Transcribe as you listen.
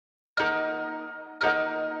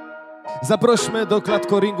Zaprośmy do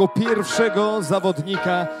klatkoringu pierwszego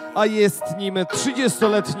zawodnika, a jest nim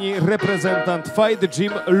 30-letni reprezentant Fight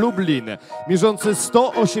Gym Lublin, mierzący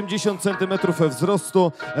 180 cm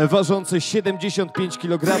wzrostu, ważący 75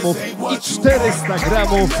 kg i 400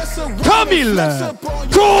 gramów, Kamil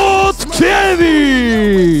Kotkiewicz!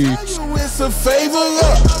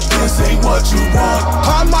 This ain't what you want.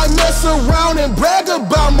 I might mess around and brag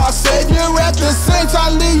about my savior. At the same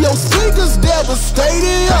time, leave your speakers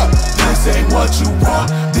devastated. This ain't what you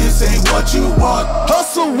want. This ain't what you want.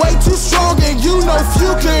 Hustle way too strong, and you know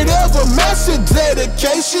few could ever match your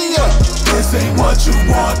dedication. This ain't what you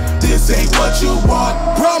want. This ain't what you want.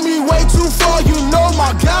 Brought me way too far, you know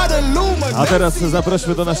my God illuminate. A teraz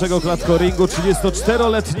zaprośmy do naszego klatkoringu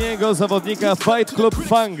 34-letniego zawodnika Fight Club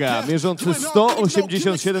Fanga, mierzący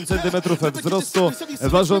 187 cm wzrostu,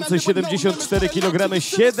 ważący 74 kg,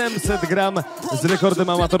 700 gram, z rekordem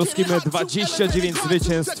amatorskim 29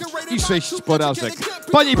 zwycięstw i 6 porażek.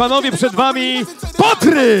 Panie i panowie, przed wami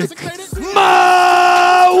Patryk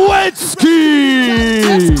Małecki!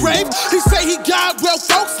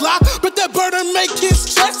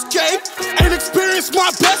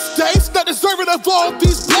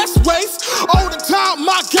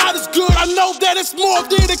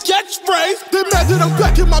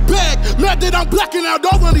 Mad that I'm blacking out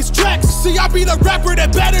all of these tracks. See, I be the rapper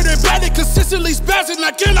that better than better, consistently spazzing,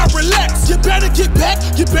 I cannot relax. You better get back,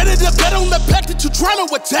 you better bet on the pack that you're trying to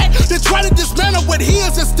attack. Then try to dismantle what he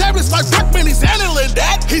has established like Rockman, he's handling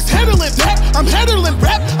that. He's handling that, I'm handling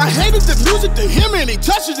rap. I handed the music to him and he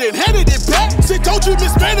touched it and handed it back. Said, don't you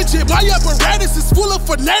mismanage it, my apparatus is full of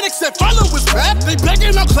fanatics that follow his rap. They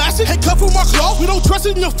begging on classic, hey, cut for my clothes, we don't trust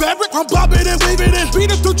in your fabric. I'm bobbing and weaving and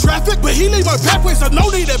beating through traffic, but he leave my pathway, so no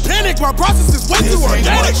need to panic. My process is way too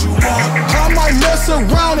organic. I might mess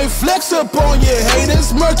around and flex up on your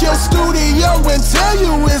haters, murk your studio and tell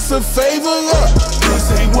you it's a favor.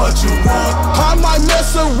 This ain't what you want. I might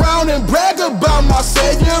mess around and brag about my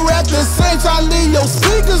savior. At the same time, leave your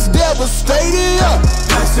speakers devastated.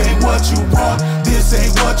 This ain't what you want. This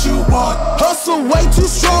ain't what you want. Hustle way too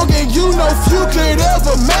strong, and you know few could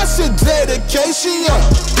ever match your dedication.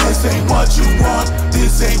 This ain't what you want.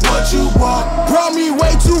 This ain't what you want. Brought me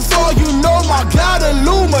way too far, you know my God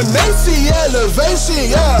illumination, elevation,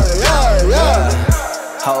 yeah.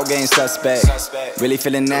 Whole game suspect. Really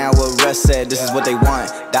feeling now what Russ said. This is what they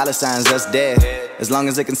want. Dollar signs, us dead. As long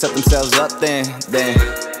as they can set themselves up, then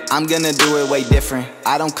I'm gonna do it way different.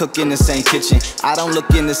 I don't cook in the same kitchen. I don't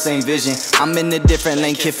look in the same vision. I'm in a different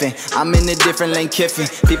lane, Kiffin. I'm in a different lane, Kiffin.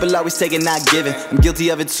 People always taking, not giving. I'm guilty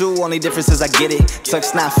of it too, only difference is I get it.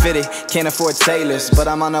 Tuck's not fitted, can't afford tailors, but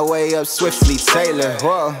I'm on the way up swiftly, Taylor.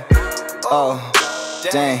 Whoa, oh,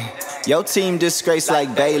 dang. Your team disgrace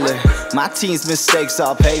like Baylor. My team's mistakes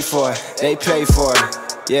I'll pay for. They pay for it,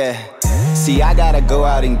 yeah. See, I gotta go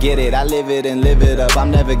out and get it. I live it and live it up. I'm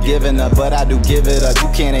never giving up, but I do give it up. You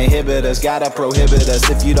can't inhibit us, gotta prohibit us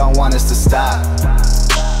if you don't want us to stop.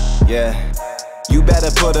 Yeah, you better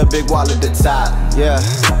put a big wall at the top. Yeah.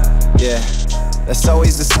 That's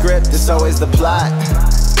always the script, it's always the plot.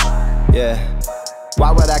 Yeah.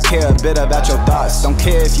 Why would I care a bit about your thoughts? Don't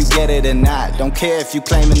care if you get it or not. Don't care if you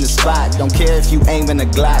claiming the spot. Don't care if you aiming a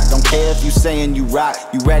Glock. Don't care if you saying you rock.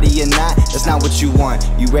 You ready or not? That's not what you want.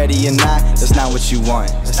 You ready or not? That's not what you want.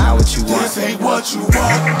 That's not what you want. This ain't what you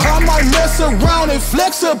want. I might mess around and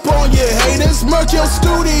flex up on your haters, murk your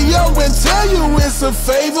studio and tell you it's a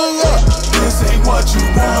favor. This ain't what you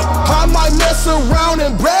want. I might mess around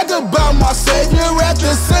and brag about my savior. At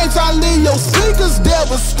the same time, leave your speakers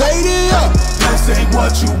devastated. This ain't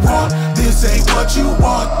what you want. This ain't what you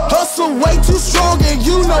want. Hustle way too strong, and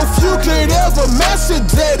you know few could ever match your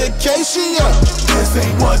dedication. This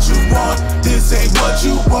ain't what you want. This ain't what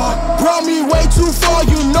you want. Brought me way too far,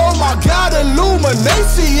 you know my God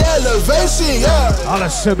illumination, elevation, yeah.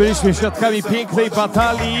 Ależ byliśmy świadkami pięknej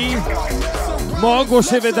batalii. Mogło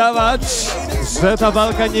się wydawać, że ta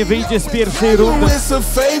walka nie wyjdzie z pierwszej rundy.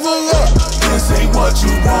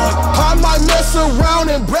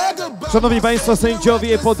 Szanowni Państwo,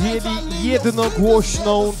 sędziowie podjęli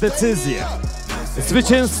jednogłośną decyzję.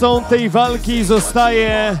 Zwycięzcą tej walki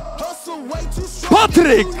zostaje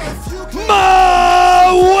Patryk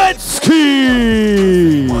Małecki!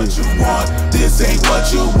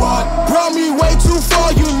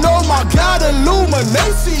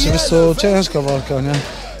 Oczywiście ciężka walka, nie?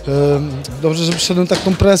 Dobrze, że przyszedłem tak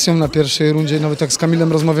tą presją na pierwszej rundzie i nawet jak z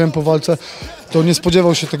Kamilem rozmawiałem po walce, to nie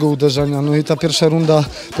spodziewał się tego uderzenia. No i ta pierwsza runda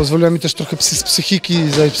pozwoliła mi też trochę z psychiki,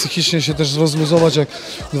 psychicznie się też rozluzować. Jak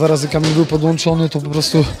 2 razy Kamil był podłączony, to po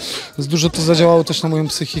prostu dużo to zadziałało też na moją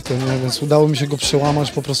psychikę, nie? Więc udało mi się go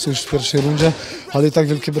przełamać po prostu już w pierwszej rundzie, ale i tak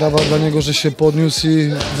wielkie brawa dla niego, że się podniósł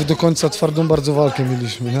i do końca twardą bardzo walkę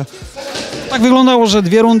mieliśmy, nie? Tak wyglądało, że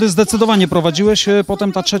 2 rundy zdecydowanie prowadziłeś,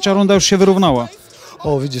 potem ta trzecia runda już się wyrównała.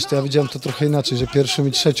 O, widzisz, to ja widziałem to trochę inaczej, że pierwszą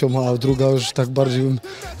i trzecią, a druga już tak bardziej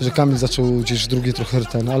że Kamil zaczął gdzieś drugi trochę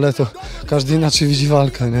ten, ale to każdy inaczej widzi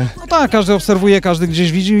walkę, nie? No tak, każdy obserwuje, każdy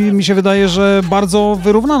gdzieś widzi i mi się wydaje, że bardzo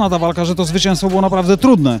wyrównana ta walka, że to zwycięstwo było naprawdę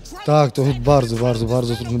trudne. Tak, to bardzo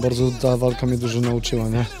trudno, bardzo ta walka mnie dużo nauczyła,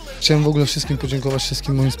 nie? Chciałem w ogóle wszystkim podziękować,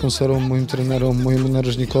 wszystkim moim sponsorom, moim trenerom, mojemu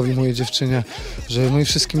narożnikowi, mojej dziewczynie, no i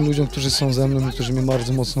wszystkim ludziom, którzy są ze mną, którzy mnie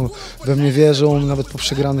bardzo mocno we mnie wierzą, nawet po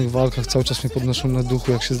przegranych walkach cały czas mnie podnoszą na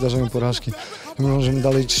duchu, jak się zdarzają porażki. I mówią, żebym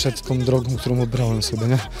dalej szedł tą drogą, którą obrałem sobie,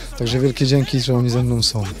 nie? Także wielkie dzięki, że oni ze mną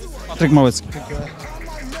są. Patryk Małecki.